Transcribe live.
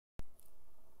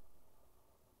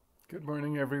Good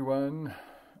morning, everyone.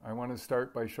 I want to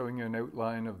start by showing you an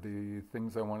outline of the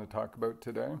things I want to talk about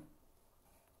today.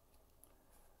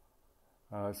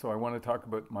 So I want to talk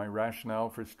about my rationale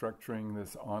for structuring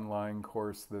this online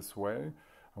course this way.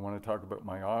 I want to talk about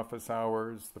my office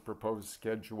hours, the proposed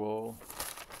schedule,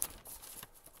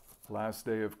 last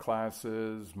day of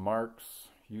classes, marks,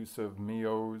 use of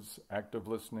MEOs, active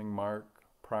listening mark,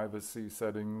 privacy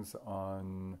settings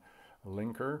on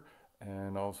Linker,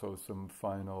 and also some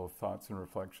final thoughts and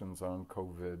reflections on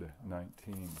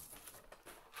COVID-19.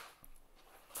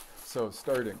 So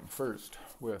starting first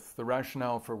with the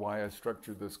rationale for why I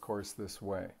structured this course this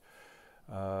way.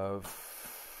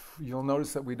 You'll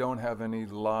notice that we don't have any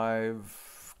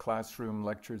live classroom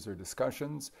lectures or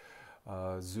discussions.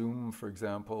 Zoom, for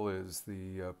example, is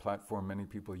the platform many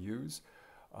people use.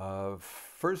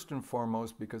 First and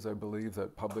foremost, because I believe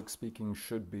that public speaking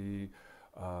should be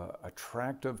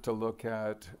attractive to look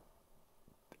at,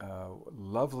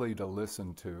 lovely to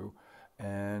listen to,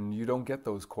 and you don't get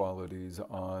those qualities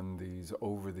on these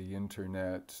over the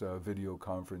internet video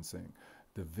conferencing.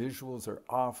 The visuals are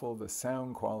awful, the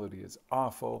sound quality is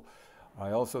awful.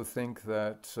 I also think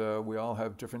that we all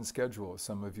have different schedules.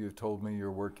 Some of you have told me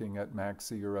you're working at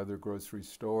Maxi or other grocery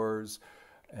stores.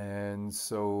 And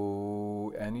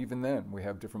even then, we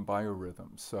have different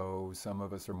biorhythms. So some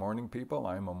of us are morning people.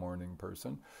 I'm a morning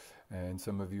person. And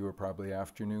some of you are probably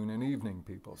afternoon and evening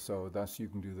people. So thus you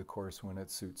can do the course when it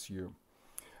suits you.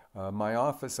 My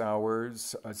office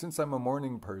hours, since I'm a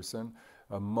morning person,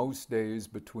 most days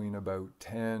between about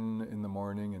 10 in the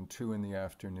morning and 2 in the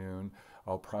afternoon,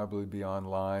 I'll probably be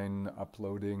online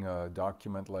uploading a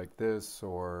document like this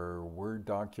or Word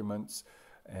documents,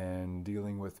 and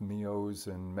dealing with MEOs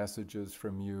and messages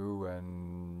from you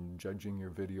and judging your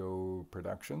video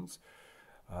productions.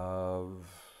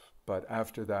 But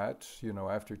after that,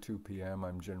 after 2 p.m.,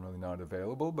 I'm generally not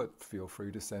available, but feel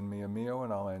free to send me a MEO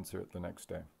and I'll answer it the next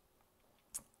day.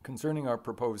 Concerning our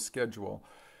proposed schedule,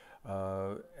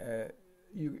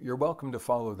 you're welcome to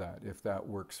follow that if that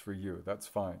works for you. That's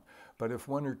fine. But if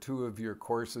one or two of your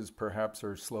courses perhaps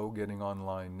are slow getting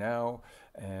online now,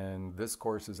 and this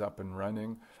course is up and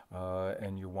running,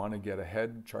 and you want to get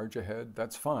ahead, charge ahead,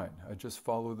 that's fine. Just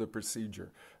follow the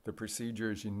procedure. The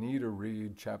procedure is you need to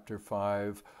read Chapter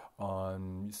 5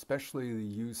 on especially the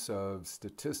use of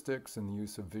statistics and the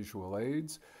use of visual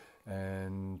aids,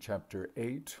 and Chapter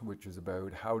 8, which is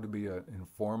about how to be an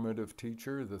informative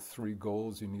teacher, the 3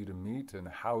 goals you need to meet and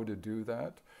how to do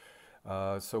that.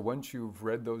 So once you've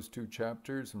read those 2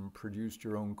 chapters and produced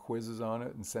your own quizzes on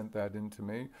it and sent that in to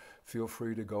me, feel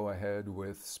free to go ahead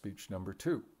with speech number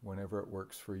 2, whenever it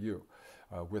works for you,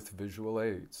 with visual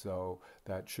aids. So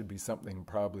that should be something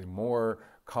probably more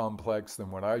complex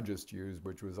than what I just used,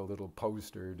 which was a little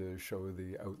poster to show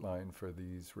the outline for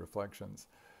these reflections.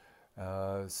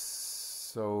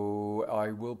 So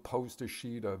I will post a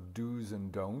sheet of do's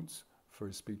and don'ts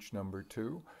for speech number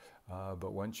 2.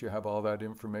 But once you have all that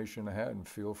information ahead,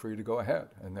 feel free to go ahead.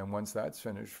 And then once that's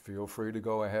finished, feel free to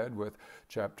go ahead with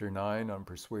Chapter 9 on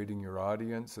persuading your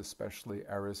audience, especially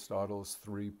Aristotle's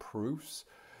 3 proofs,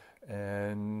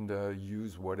 and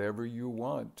use whatever you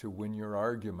want to win your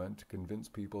argument, to convince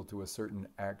people to a certain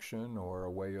action or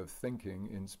a way of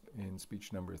thinking in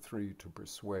speech number 3 to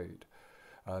persuade.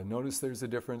 Notice there's a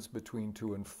difference between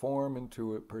to inform and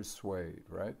to persuade,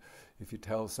 right? If you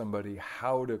tell somebody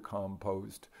how to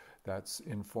compost, that's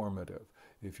informative.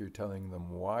 If you're telling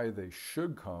them why they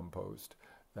should compost,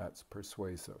 that's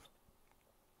persuasive.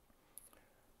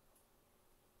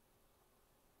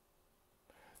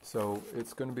 So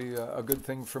it's going to be a good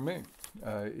thing for me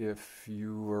if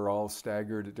you are all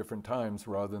staggered at different times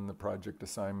rather than the project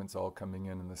assignments all coming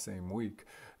in the same week.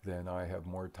 Then I have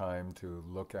more time to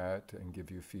look at and give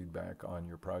you feedback on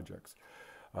your projects.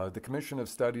 The Commission of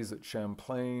Studies at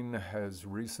Champlain has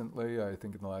recently, I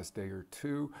think in the last day or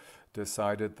 2,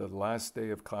 decided the last day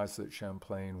of class at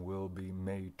Champlain will be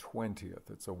May 20th.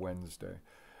 It's a Wednesday.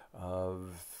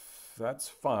 That's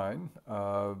fine.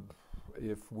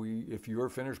 If you're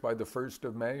finished by the 1st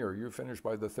of May or you're finished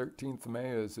by the 13th of May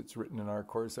as it's written in our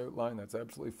course outline, that's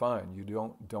absolutely fine. You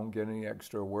don't get any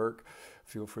extra work.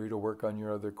 Feel free to work on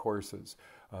your other courses.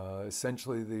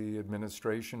 Essentially, the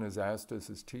administration has asked us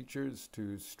as teachers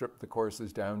to strip the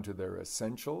courses down to their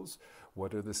essentials.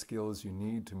 What are the skills you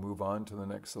need to move on to the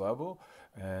next level?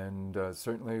 And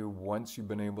certainly once you've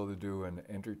been able to do an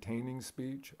entertaining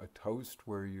speech, a toast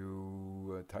where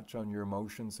you touch on your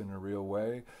emotions in a real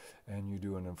way, and you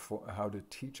do how to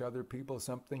teach other people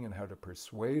something and how to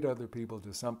persuade other people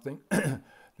to something,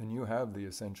 then you have the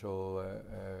essential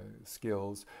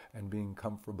skills and being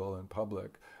comfortable in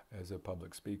public as a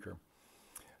public speaker.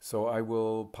 So I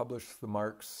will publish the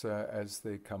marks as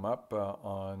they come up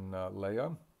on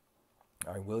Leia.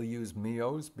 I will use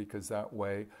Meos because that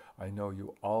way I know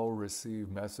you all receive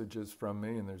messages from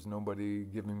me and there's nobody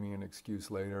giving me an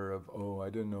excuse later of, oh, I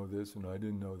didn't know this and I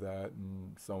didn't know that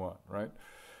and so on, right?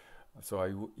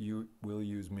 So you will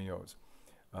use Meos.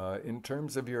 In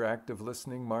terms of your active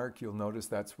listening mark, you'll notice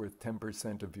that's worth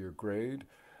 10% of your grade.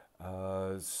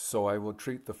 So I will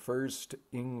treat the first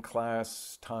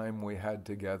in-class time we had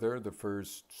together, the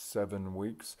first 7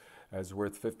 weeks, as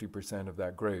worth 50% of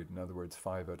that grade. In other words,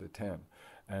 5 out of 10.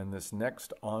 And this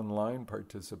next online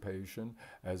participation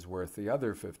as worth the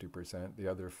other 50%, the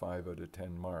other 5 out of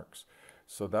 10 marks.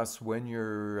 So thus when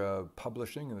you're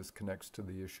publishing, and this connects to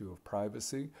the issue of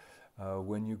privacy,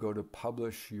 when you go to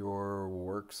publish your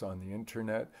works on the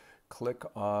internet, click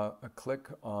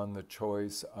on the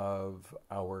choice of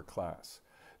our class.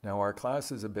 Now our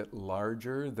class is a bit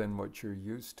larger than what you're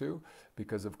used to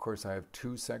because of course I have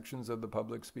 2 sections of the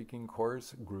public speaking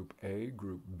course, Group A,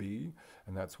 Group B,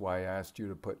 and that's why I asked you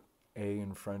to put A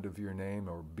in front of your name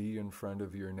or B in front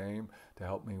of your name to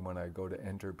help me when I go to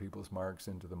enter people's marks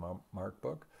into the mark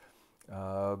book.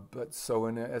 But so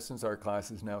in essence, our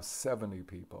class is now 70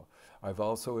 people. I've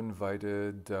also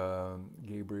invited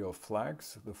Gabriel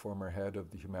Flax, the former head of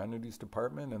the Humanities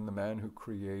Department and the man who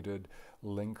created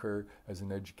Linker as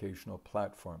an educational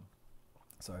platform.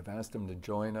 So I've asked him to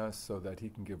join us so that he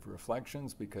can give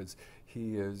reflections because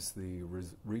he is the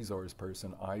resource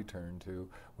person I turn to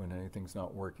when anything's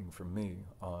not working for me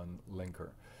on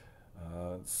Linker.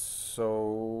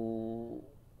 So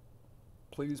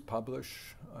please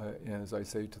publish, as I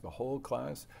say, to the whole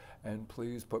class, and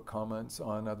please put comments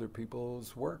on other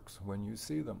people's works when you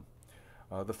see them.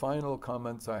 The final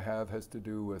comments I have has to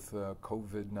do with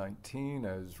COVID-19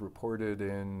 as reported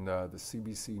in the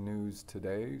CBC News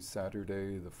today,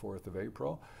 Saturday the 4th of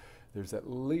April. There's at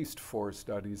least 4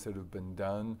 studies that have been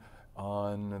done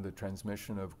on the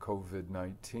transmission of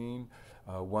COVID-19.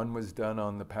 One was done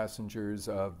on the passengers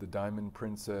of the Diamond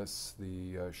Princess,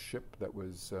 the ship that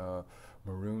was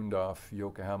marooned off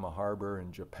Yokohama Harbor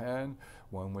in Japan.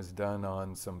 One was done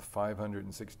on some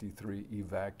 563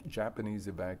 Japanese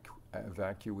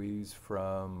evacuees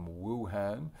from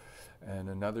Wuhan. And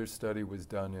another study was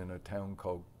done in a town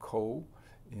called Ko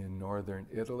in northern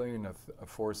Italy, and a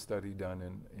 4th study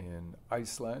done in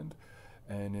Iceland.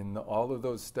 And in all of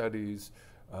those studies,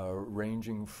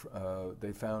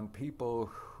 they found people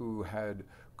who had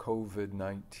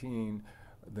COVID-19,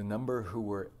 the number who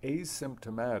were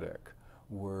asymptomatic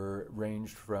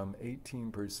ranged from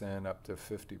 18% up to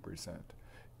 50%.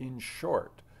 In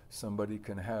short, somebody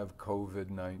can have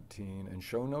COVID-19 and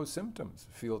show no symptoms,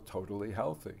 feel totally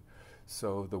healthy.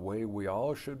 So the way we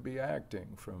all should be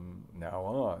acting from now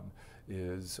on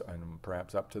is, and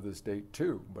perhaps up to this date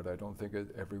too, but I don't think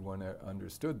everyone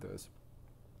understood this,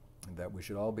 that we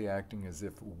should all be acting as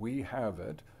if we have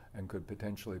it and could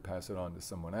potentially pass it on to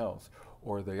someone else,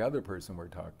 or the other person we're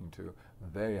talking to,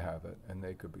 they have it and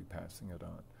they could be passing it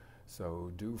on.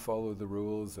 So do follow the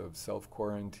rules of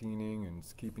self-quarantining and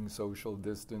keeping social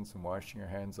distance and washing your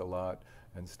hands a lot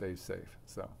and stay safe.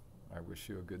 So I wish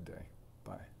you a good day.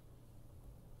 Bye.